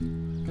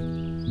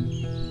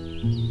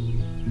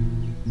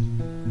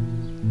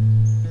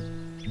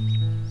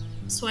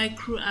So I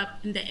grew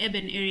up in the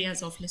urban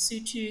areas of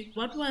Lesotho.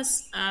 What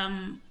was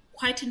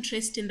quite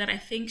interesting that I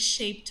think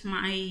shaped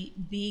my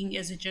being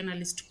as a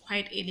journalist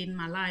quite early in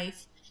my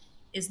life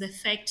is the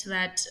fact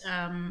that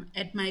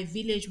at my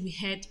village we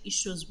had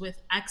issues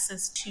with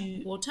access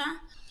to water.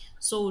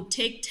 So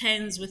take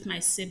turns with my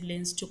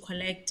siblings to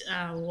collect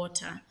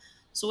water.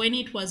 So when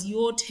it was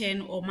your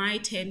turn or my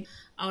turn,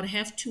 I would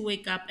have to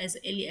wake up as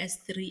early as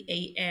 3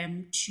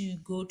 a.m. to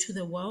go to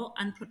the well,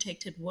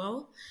 unprotected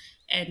well,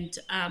 and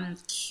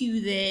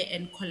queue there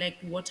and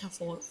collect water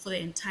for the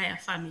entire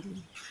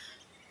family.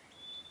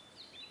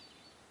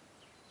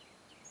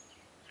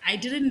 I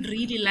didn't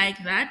really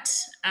like that.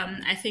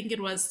 I think it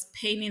was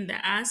pain in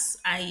the ass.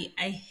 I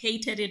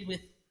hated it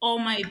with all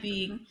my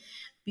being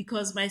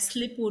because my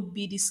sleep would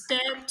be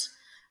disturbed.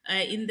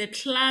 In the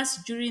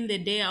class during the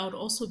day, I would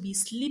also be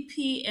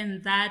sleepy,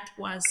 and that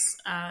was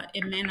a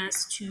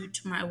menace to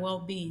my well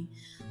being.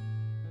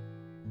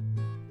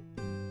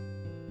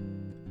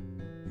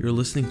 You're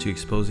listening to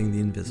Exposing the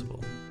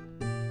Invisible.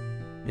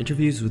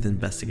 Interviews with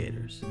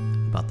investigators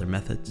about their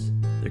methods,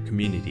 their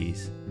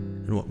communities,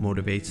 and what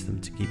motivates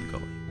them to keep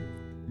going.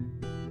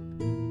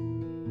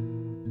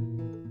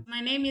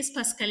 My name is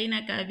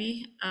Pascalinah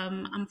Kabi.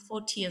 I'm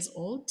 40 years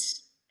old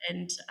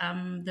and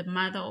I'm the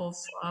mother of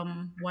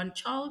one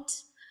child.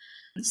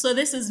 So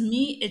this is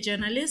me, a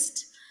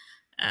journalist.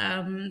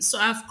 So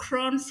I've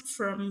grown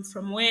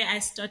from where I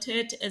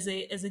started as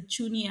a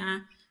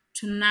junior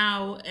to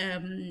now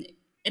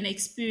an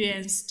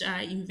experienced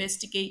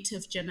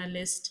investigative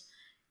journalist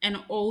and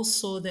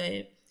also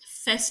the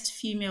first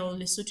female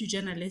Lesotho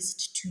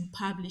journalist to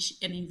publish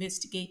an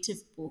investigative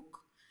book.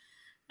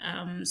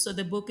 So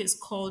the book is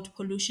called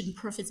Pollution,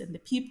 Profits and the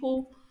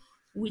People,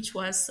 which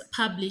was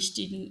published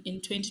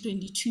in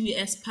 2022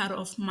 as part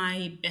of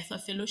my Betha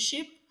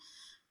Fellowship.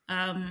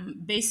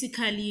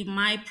 Basically,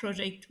 my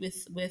project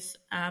with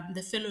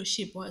the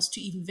fellowship was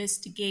to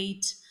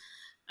investigate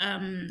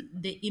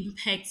the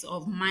impacts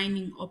of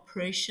mining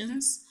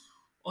operations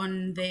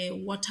on the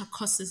water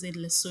courses in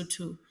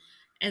Lesotho,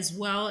 as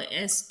well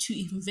as to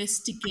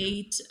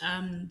investigate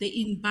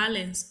the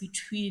imbalance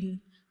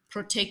between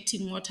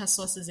protecting water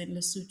sources in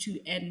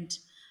Lesotho and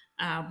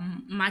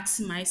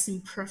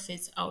maximizing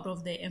profits out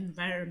of the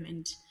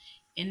environment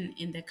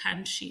in the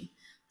country.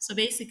 So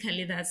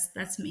basically,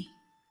 that's me.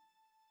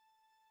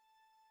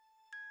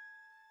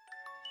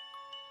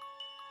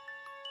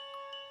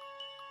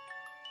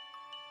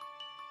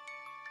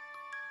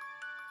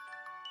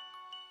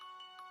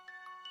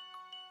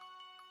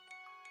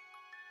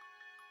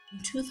 In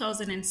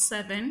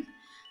 2007,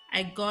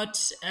 I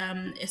got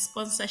a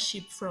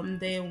sponsorship from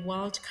the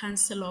World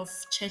Council of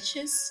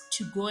Churches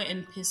to go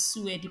and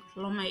pursue a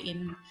diploma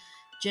in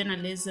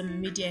journalism,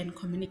 media, and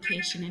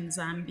communication in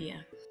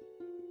Zambia.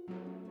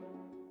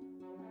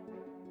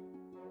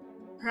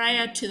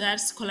 Prior to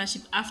that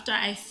scholarship, after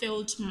I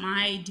failed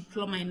my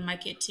diploma in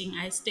marketing,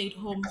 I stayed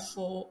home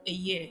for a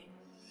year.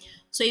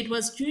 So it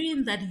was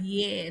during that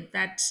year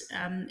that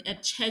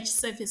at church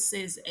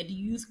services, at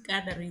youth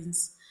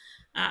gatherings,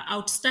 I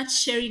would start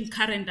sharing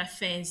current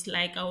affairs.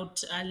 Like I would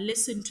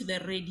listen to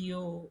the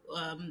radio,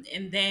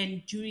 and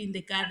then during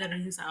the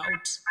gatherings, I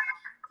would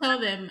tell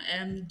them,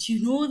 do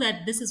you know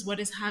that this is what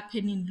is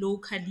happening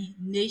locally,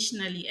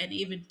 nationally, and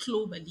even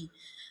globally?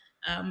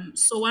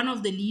 So one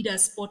of the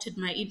leaders spotted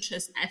my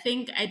interest. I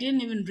think I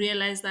didn't even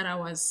realize that I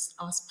was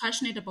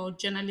passionate about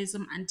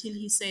journalism until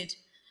he said,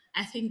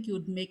 "I think you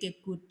would make a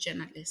good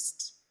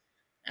journalist."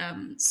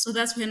 So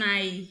that's when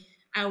I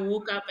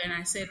woke up and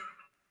I said,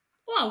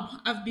 "Wow,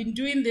 I've been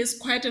doing this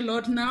quite a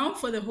lot now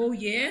for the whole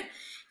year,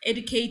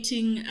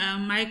 educating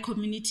my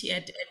community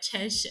at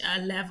church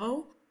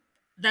level."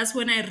 That's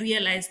when I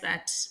realized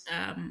that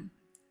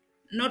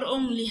not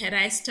only had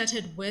I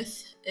started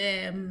with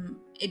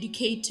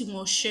educating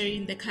or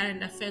sharing the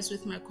current affairs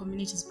with my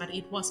communities, but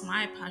it was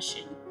my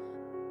passion.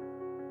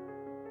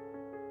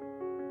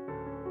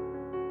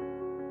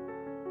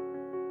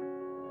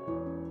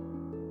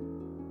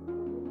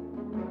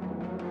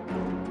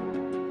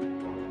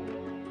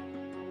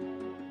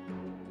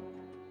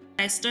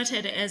 I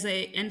started as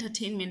an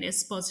entertainment and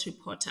sports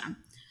reporter.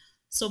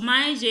 So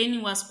my journey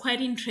was quite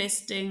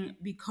interesting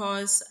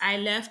because I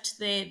left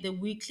the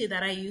weekly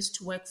that I used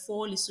to work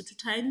for, Lesotho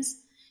Times,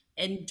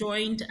 and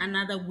joined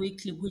another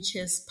weekly, which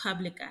is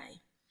Public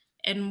Eye.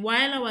 And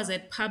while I was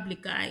at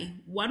Public Eye,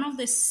 one of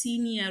the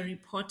senior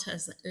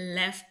reporters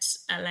left,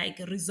 like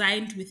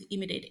resigned with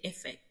immediate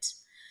effect.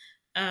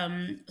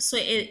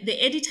 The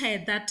editor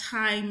at that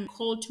time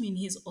called me in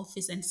his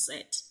office and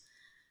said,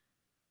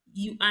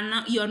 you are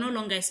no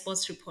longer a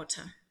sports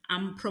reporter.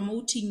 I'm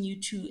promoting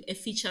you to a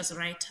features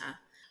writer."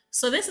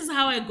 So this is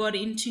how I got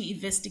into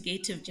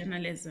investigative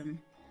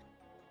journalism.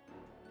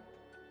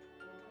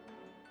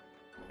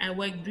 I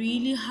worked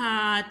really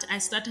hard. I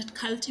started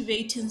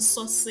cultivating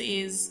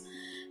sources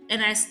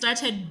and I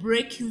started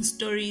breaking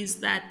stories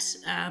that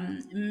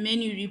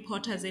many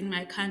reporters in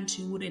my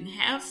country wouldn't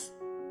have.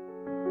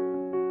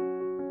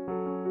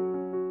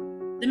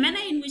 The manner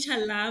in which I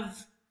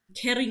love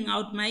carrying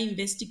out my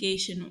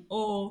investigation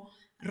or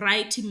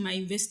writing my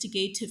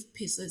investigative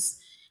pieces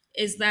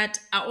is that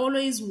I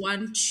always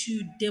want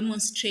to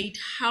demonstrate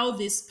how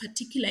this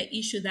particular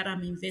issue that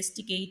I'm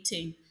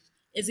investigating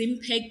is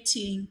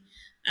impacting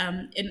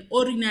an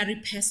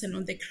ordinary person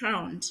on the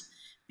ground.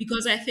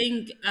 Because I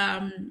think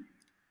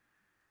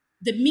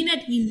the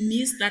minute we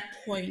miss that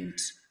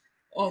point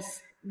of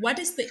what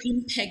is the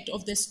impact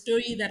of the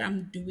story that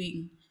I'm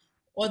doing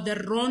or the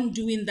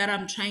wrongdoing that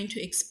I'm trying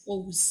to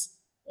expose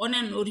on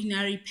an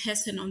ordinary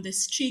person on the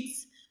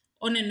streets,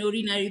 on an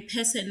ordinary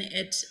person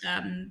at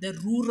the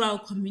rural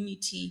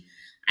community,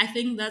 I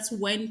think that's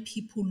when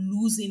people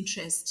lose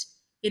interest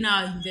in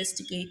our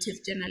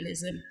investigative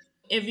journalism.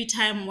 Every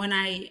time when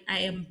I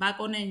am back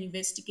on an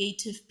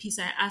investigative piece,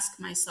 I ask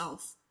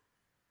myself,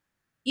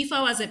 if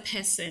I was a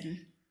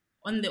person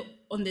on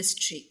the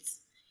streets,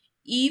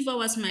 if I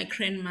was my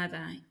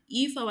grandmother,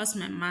 if I was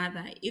my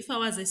mother, if I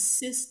was a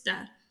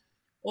sister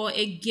or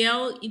a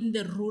girl in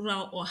the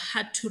rural or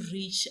hard to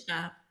reach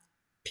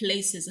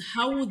places,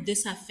 how would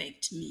this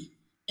affect me?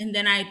 And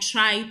then I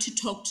try to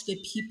talk to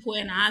the people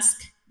and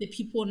ask the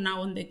people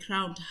now on the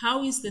ground,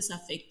 how is this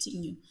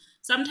affecting you?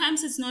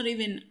 Sometimes it's not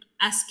even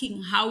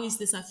asking, how is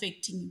this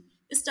affecting you?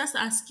 It's just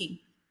asking,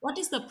 what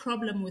is the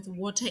problem with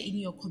water in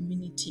your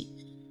community?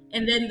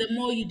 And then the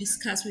more you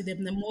discuss with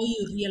them, the more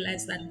you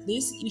realize that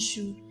this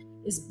issue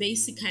is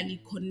basically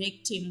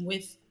connecting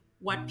with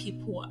what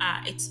people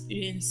are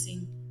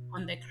experiencing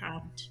on the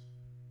ground.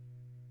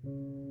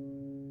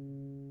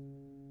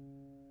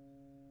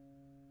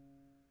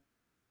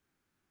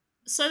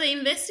 So the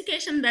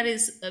investigation that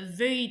is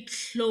very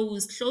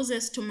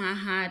closest to my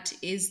heart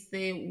is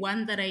the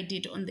one that I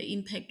did on the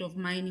impact of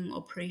mining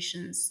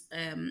operations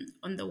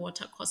on the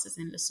water courses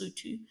in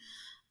Lesotho.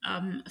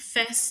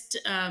 First,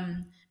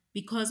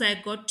 because I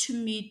got to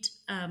meet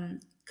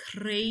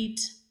great,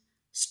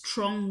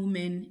 strong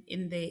women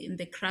in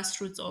the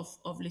grassroots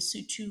of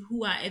Lesotho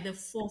who are at the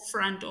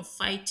forefront of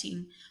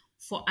fighting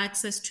for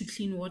access to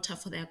clean water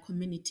for their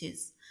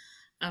communities.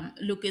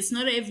 Look, it's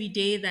not every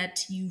day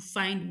that you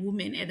find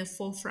women at the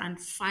forefront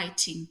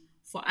fighting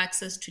for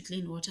access to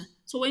clean water.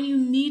 So when you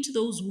meet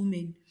those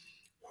women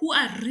who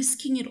are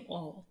risking it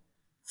all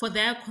for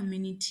their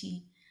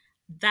community,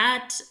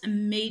 that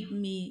made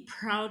me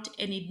proud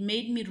and it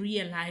made me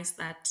realize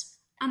that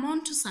I'm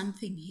onto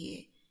something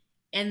here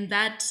and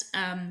that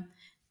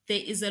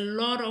there is a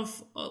lot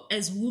of,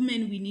 as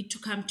women, we need to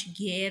come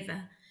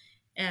together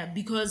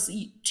because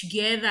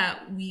together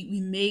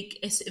we make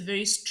a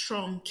very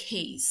strong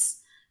case.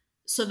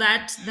 So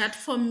that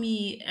for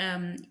me,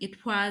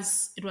 it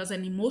was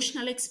an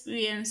emotional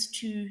experience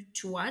to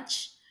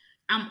watch.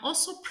 I'm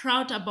also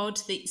proud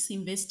about this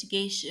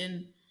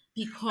investigation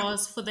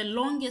because for the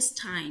longest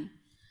time,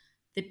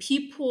 the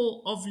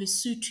people of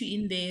Lesotho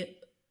in the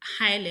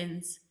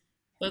highlands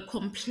were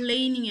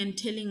complaining and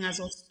telling us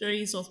of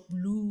stories of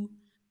blue,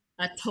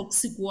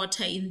 toxic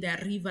water in their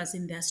rivers,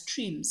 in their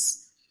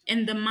streams.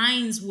 And the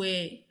mines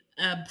were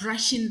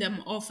brushing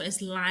them off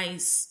as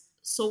lies.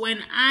 So when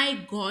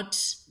I got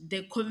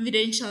the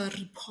confidential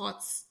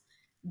reports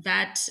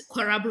that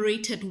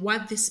corroborated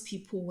what these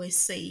people were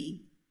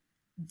saying,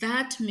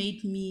 that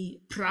made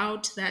me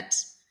proud that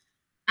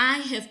I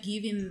have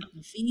given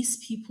these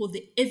people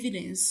the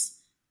evidence,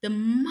 the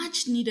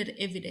much needed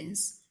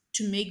evidence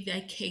to make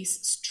their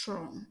case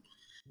strong.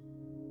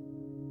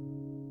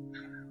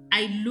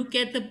 I look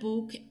at the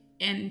book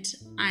and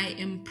I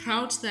am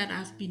proud that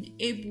I've been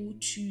able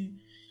to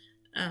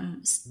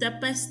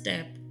step by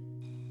step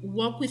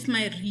work with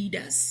my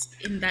readers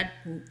in that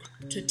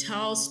book to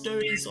tell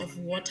stories of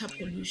water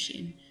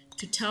pollution,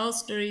 to tell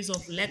stories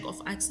of lack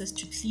of access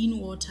to clean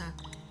water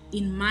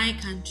in my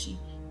country,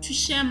 to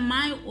share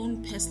my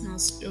own personal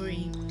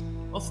story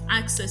of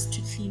access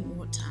to clean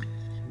water.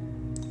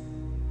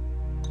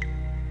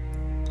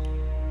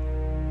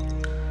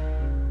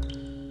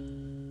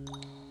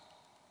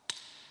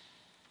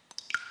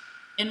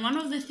 And one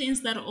of the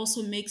things that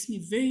also makes me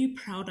very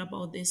proud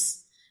about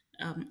this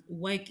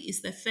work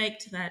is the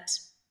fact that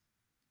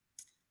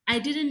I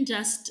didn't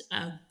just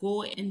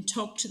go and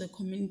talk to the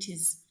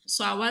communities.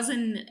 So I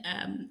wasn't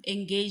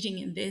engaging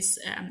in this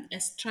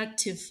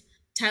extractive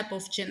type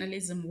of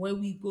journalism where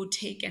we go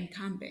take and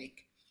come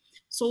back.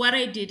 So what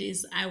I did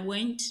is I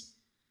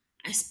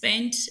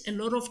spent a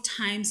lot of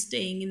time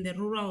staying in the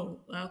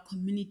rural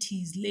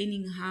communities,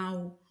 learning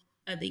how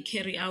they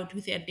carry out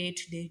with their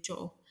day-to-day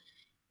job.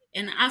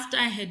 And after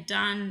I had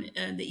done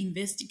the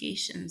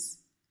investigations,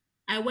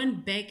 I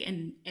went back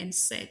and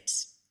said,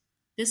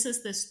 this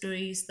is the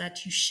stories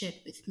that you shared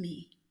with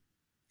me.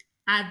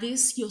 Are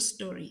these your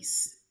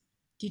stories?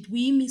 Did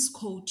we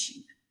misquote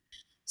you?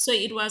 So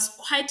it was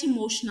quite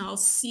emotional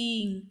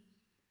seeing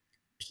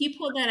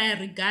people that I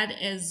regard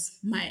as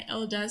my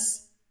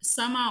elders.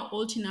 Some are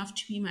old enough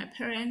to be my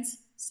parents,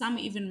 some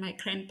even my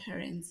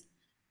grandparents.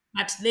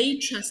 But they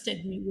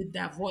trusted me with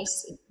their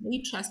voices,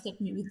 they trusted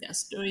me with their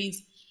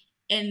stories,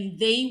 and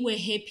they were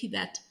happy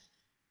that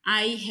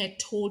I had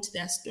told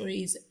their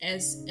stories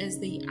as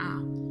they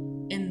are.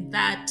 And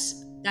that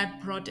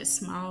brought a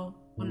smile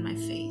on my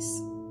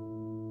face.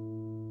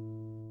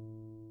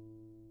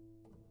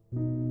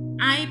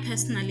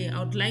 personally,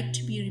 I would like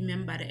to be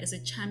remembered as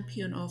a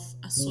champion of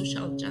a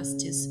social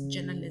justice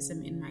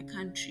journalism in my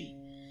country.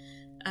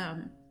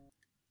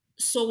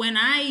 So when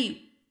I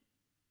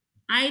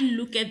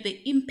look at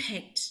the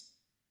impact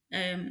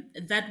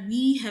that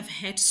we have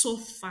had so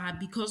far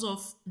because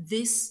of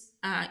this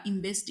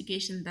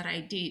investigation that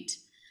I did,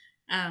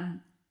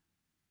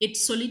 it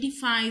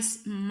solidifies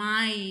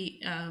my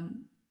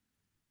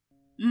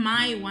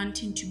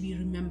wanting to be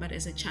remembered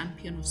as a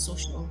champion of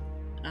social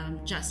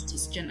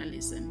justice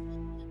journalism.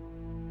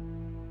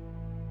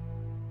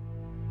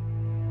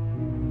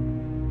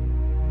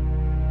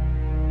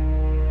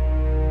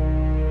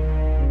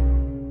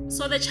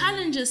 So the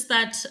challenges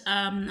that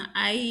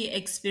I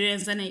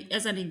experience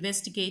as an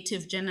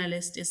investigative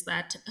journalist is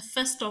that,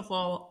 first of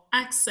all,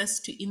 access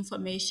to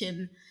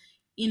information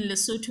in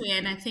Lesotho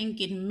and I think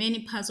in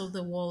many parts of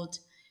the world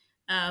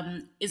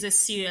is a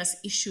serious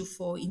issue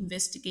for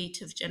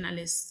investigative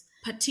journalists,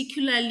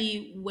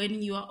 particularly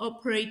when you are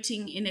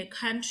operating in a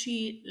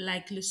country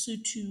like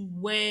Lesotho,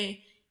 where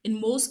in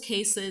most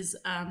cases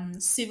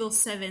civil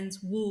servants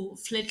will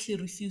flatly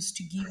refuse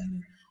to give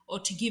you or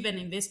to give an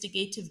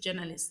investigative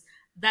journalist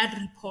that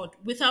report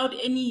without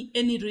any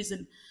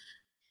reason.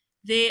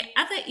 The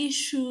other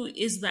issue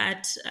is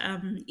that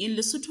in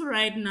Lesotho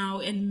right now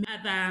and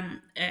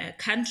other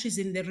countries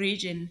in the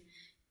region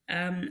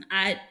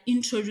are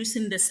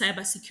introducing the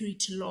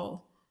cybersecurity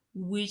law,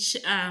 which,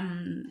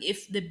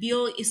 if the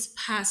bill is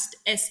passed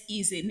as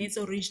is in its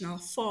original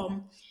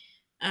form,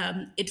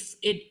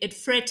 it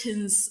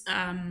threatens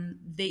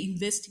the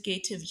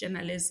investigative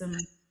journalism,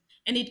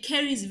 and it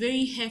carries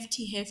very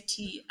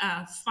hefty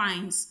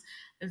fines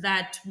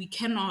that we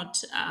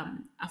cannot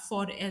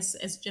afford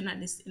as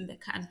journalists in the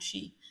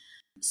country.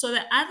 So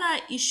the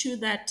other issue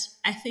that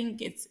I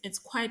think it's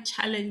quite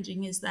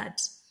challenging is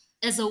that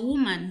as a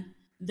woman,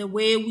 the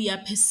way we are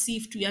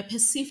perceived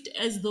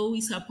as though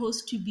we're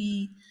supposed to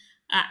be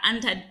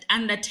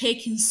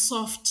undertaking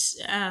soft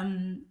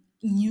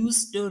news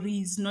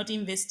stories, not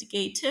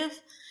investigative.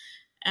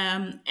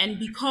 And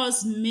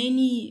because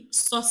many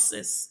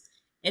sources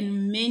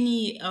and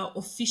many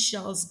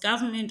officials,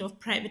 government or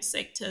private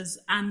sectors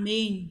are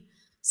men,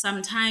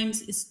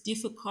 sometimes it's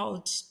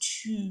difficult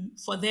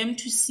for them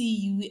to see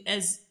you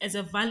as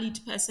a valid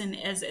person,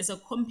 as a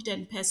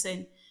competent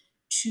person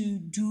to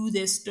do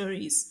their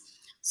stories.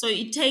 So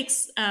it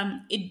takes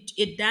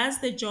it does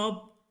the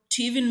job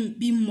to even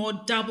be more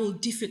double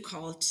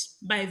difficult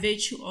by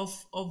virtue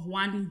of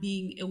one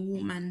being a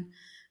woman.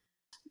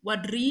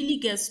 What really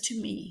gets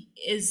to me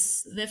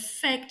is the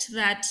fact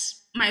that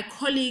my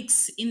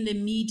colleagues in the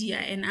media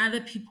and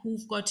other people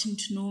who've gotten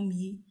to know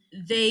me,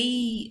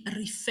 they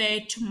refer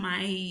to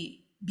my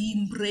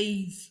being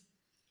brave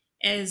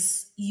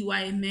as you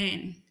are a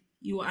man,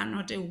 you are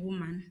not a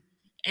woman.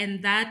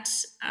 And that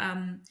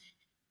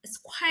is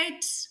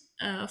quite,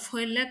 for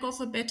a lack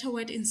of a better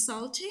word,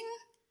 insulting.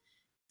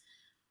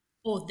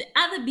 Oh, the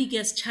other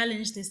biggest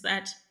challenge is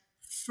that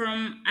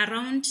from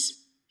around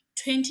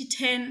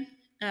 2010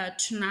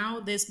 to now,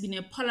 there's been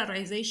a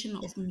polarization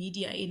of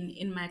media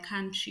in my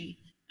country,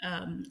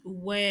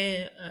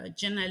 where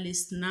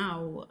journalists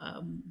now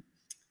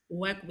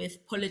work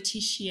with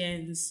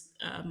politicians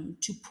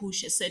to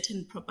push a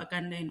certain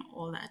propaganda and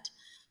all that.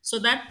 So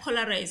that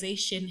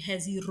polarization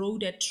has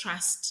eroded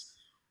trust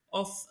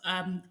of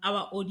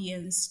our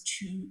audience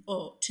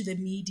to the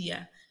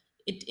media.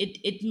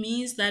 It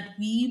means that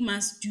we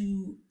must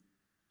do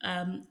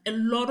a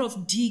lot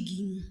of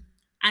digging,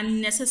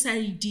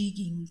 unnecessary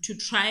digging, to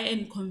try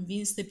and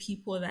convince the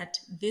people that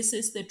this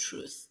is the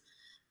truth.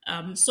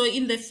 So,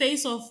 in the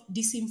face of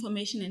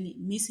disinformation and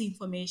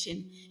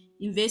misinformation,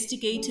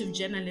 investigative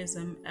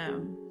journalism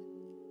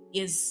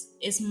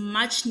is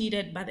much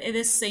needed, but at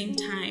the same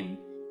time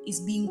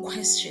is being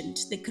questioned.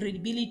 The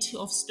credibility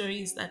of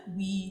stories that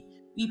we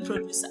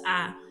produce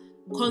are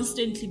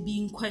constantly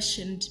being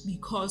questioned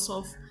because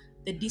of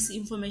the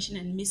disinformation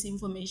and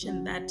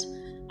misinformation that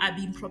are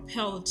being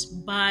propelled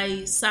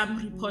by some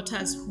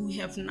reporters who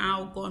have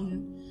now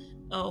gone,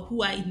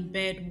 who are in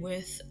bed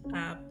with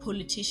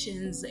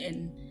politicians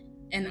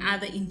and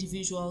other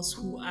individuals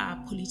who are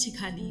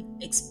politically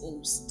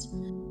exposed.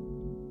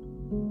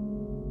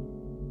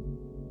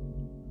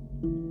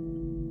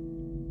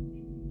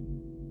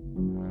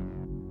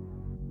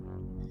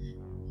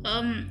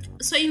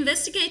 So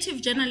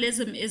investigative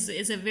journalism is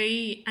a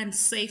very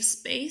unsafe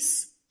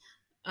space,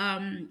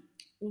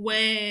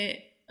 where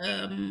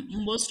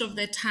most of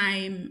the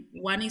time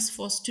one is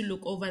forced to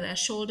look over their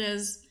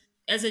shoulders.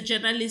 As a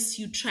journalist,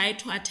 you try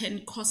to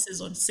attend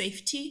courses on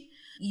safety.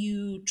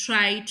 You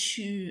try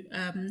to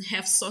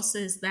have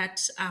sources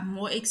that are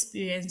more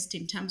experienced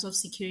in terms of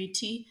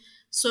security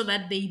so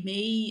that they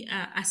may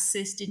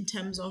assist in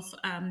terms of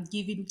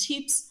giving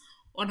tips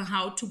on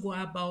how to go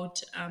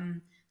about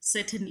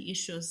certain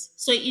issues.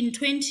 So in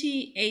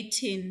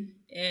 2018,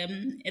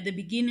 at the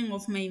beginning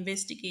of my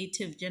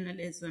investigative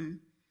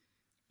journalism,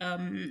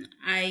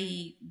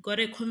 I got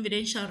a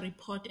confidential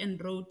report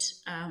and wrote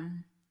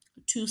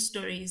two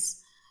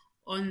stories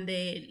on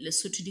the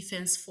Lesotho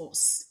Defense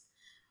Force,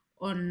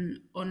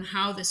 on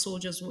how the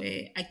soldiers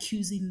were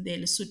accusing the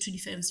Lesotho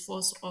Defense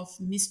Force of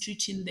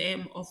mistreating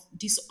them, of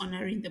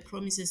dishonoring the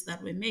promises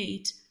that were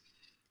made.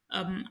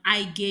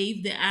 I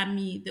gave the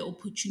army the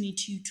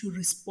opportunity to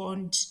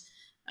respond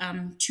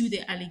to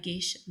the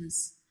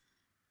allegations.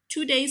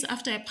 2 days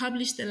after I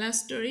published the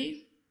last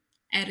story,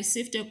 I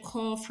received a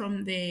call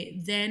from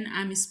the then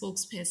army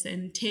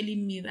spokesperson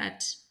telling me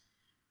that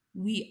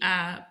we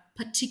are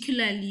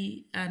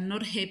particularly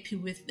not happy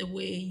with the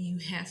way you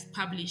have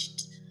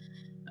published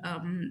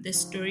the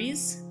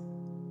stories,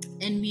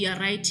 and we are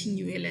writing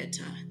you a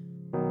letter.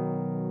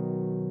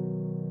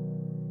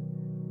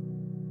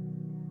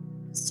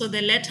 So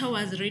the letter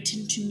was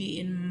written to me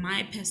in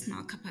my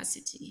personal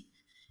capacity,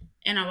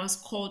 and I was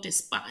called a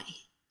spy.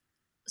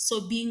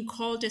 So being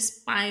called a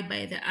spy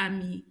by the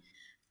army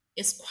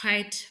is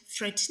quite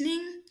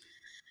threatening.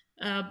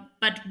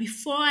 But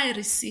before I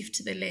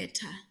received the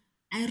letter,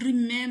 I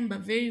remember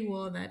very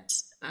well that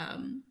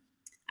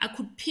I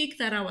could pick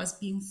that I was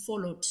being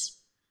followed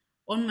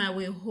on my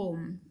way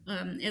home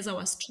as I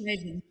was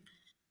traveling.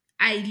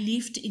 I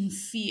lived in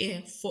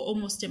fear for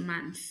almost a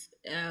month,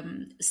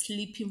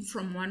 sleeping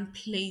from one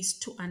place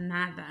to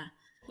another.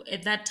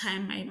 At that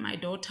time, my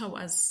daughter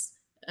was,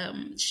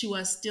 she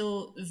was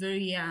still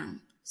very young.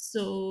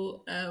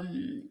 So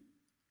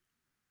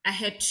I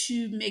had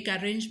to make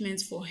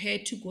arrangements for her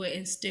to go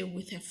and stay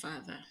with her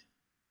father.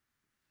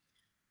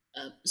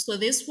 So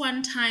this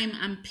one time,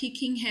 I'm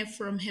picking her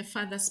from her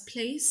father's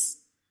place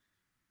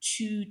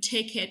to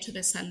take her to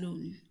the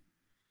saloon.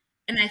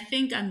 And I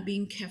think I'm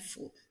being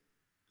careful.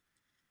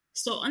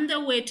 So on the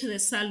way to the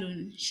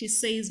saloon, she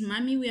says,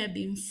 "Mommy, we are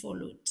being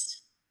followed."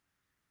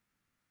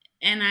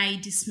 And I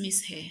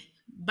dismiss her.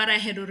 But I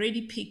had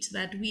already picked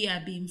that we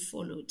are being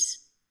followed.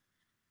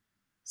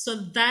 So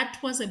that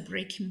was a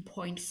breaking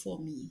point for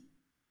me,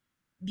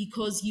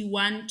 because you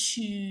want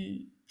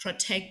to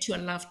protect your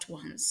loved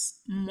ones,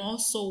 more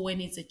so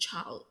when it's a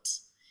child.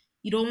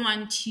 You don't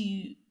want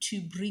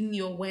to bring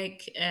your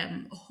work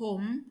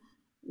home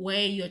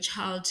where your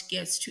child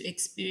gets to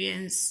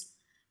experience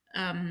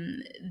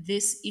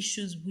these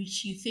issues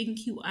which you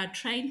think you are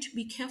trying to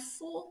be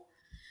careful.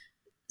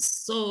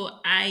 So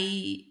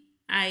I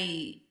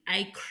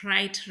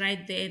cried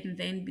right there and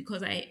then,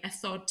 because I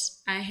thought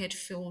I had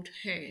failed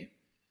her.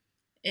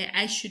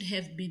 I should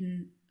have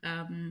been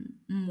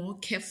more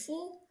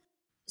careful.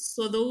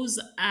 So those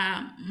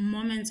are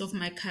moments of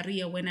my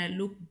career when I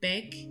look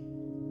back.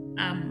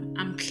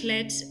 I'm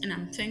glad and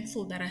I'm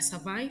thankful that I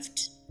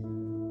survived,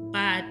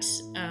 but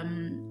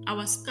I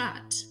was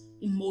scarred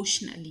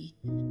emotionally.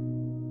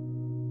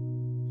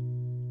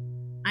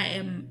 I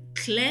am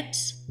glad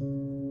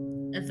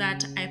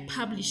that I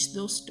published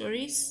those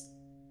stories,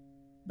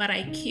 but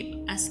I keep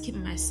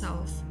asking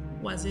myself,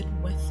 was it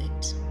worth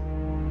it?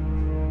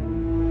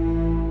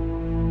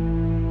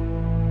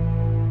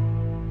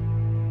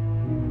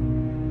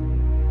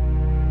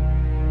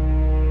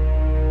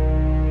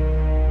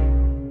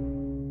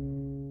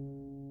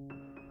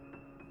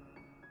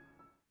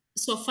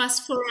 So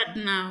fast forward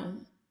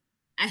now,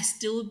 I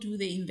still do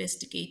the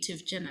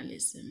investigative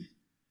journalism.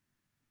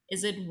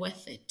 Is it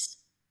worth it?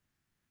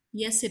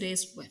 Yes, it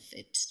is worth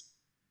it.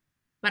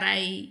 But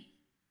I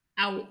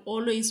will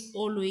always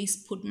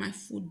put my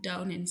foot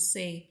down and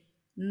say,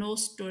 no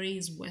story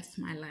is worth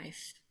my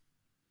life.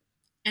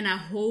 And I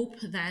hope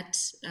that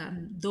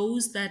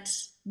those that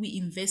we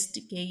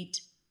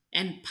investigate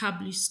and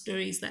publish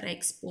stories that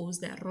expose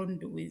their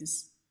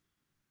wrongdoings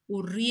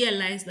will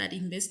realize that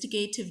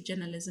investigative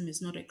journalism is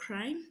not a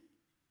crime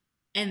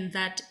and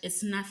that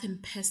it's nothing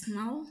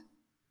personal.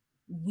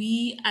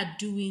 We are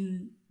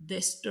doing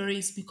the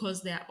stories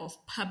because they are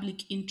of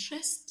public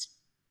interest.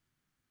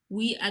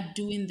 We are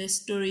doing the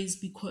stories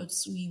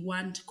because we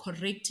want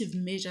corrective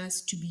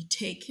measures to be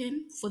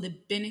taken for the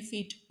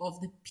benefit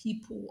of the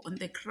people on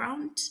the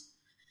ground.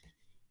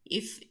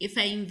 If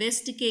I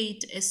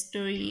investigate a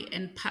story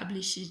and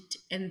publish it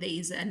and there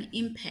is an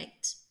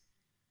impact,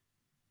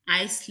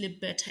 I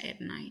sleep better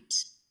at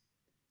night.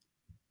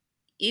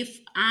 If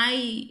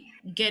I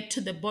get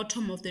to the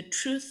bottom of the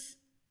truth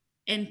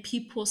and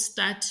people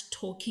start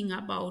talking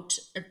about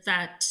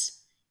that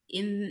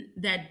in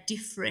their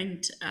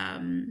different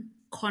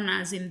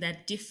corners, in their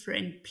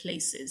different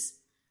places,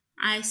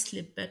 I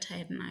sleep better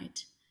at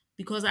night,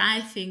 because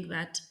I think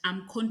that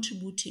I'm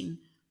contributing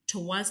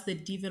towards the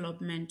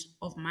development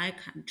of my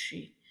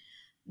country.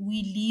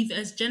 We live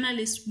as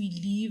journalists, we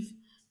live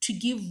to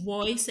give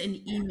voice and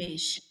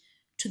image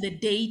to the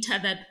data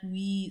that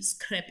we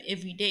scrap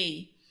every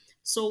day.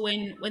 So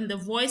when the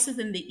voices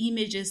and the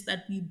images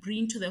that we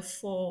bring to the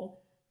fore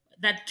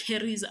that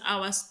carries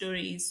our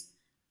stories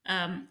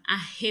are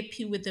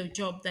happy with the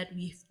job that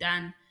we've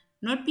done,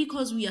 not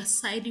because we are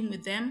siding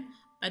with them,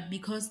 but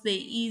because there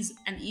is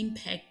an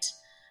impact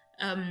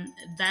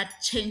that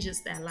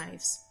changes their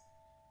lives.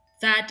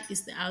 That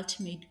is the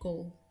ultimate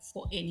goal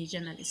for any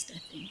journalist, I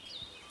think.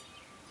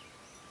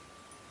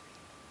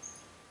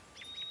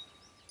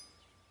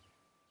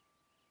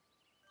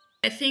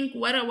 I think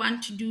what I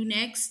want to do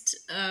next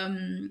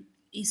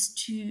is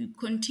to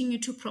continue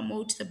to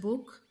promote the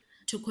book,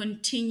 to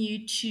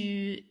continue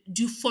to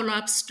do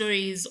follow-up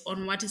stories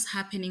on what is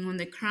happening on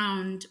the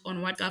ground,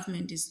 on what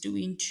government is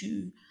doing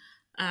to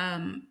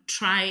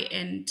try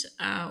and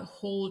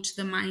hold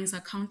the mines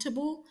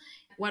accountable.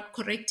 What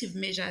corrective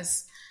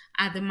measures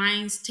are the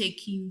mines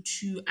taking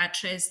to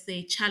address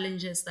the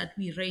challenges that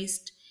we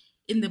raised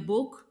in the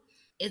book?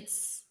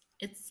 It's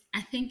I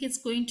think it's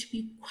going to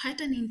be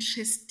quite an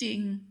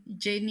interesting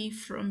journey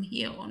from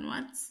here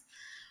onwards,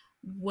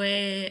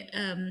 where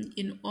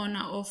in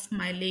honor of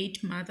my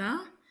late mother,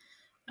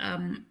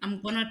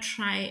 I'm gonna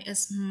try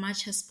as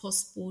much as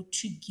possible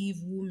to give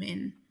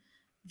women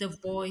the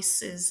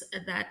voices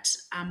that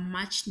are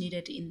much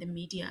needed in the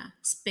media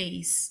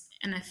space.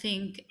 And I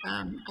think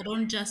I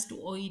don't just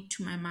owe it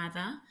to my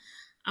mother,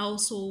 I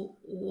also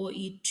owe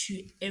it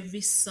to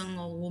every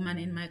single woman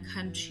in my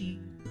country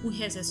who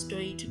has a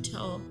story to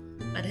tell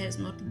but has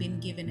not been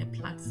given a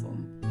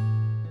platform.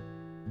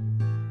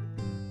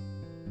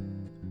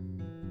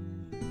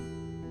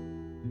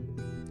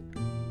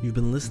 You've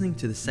been listening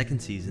to the second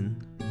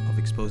season of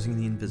Exposing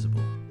the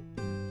Invisible,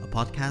 a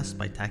podcast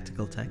by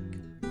Tactical Tech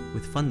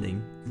with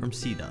funding from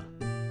CEDA.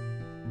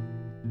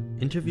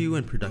 Interview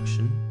and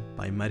production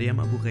by Mariam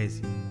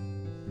Abughezi.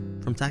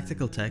 From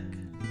Tactical Tech,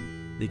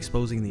 the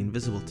Exposing the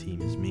Invisible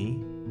team is me,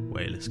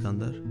 Wael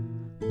Iskander,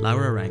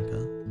 Laura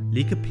Ranka,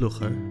 Lika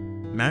Plucher,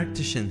 Marek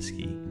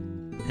Tashinsky,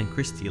 and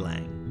Christy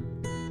Lang.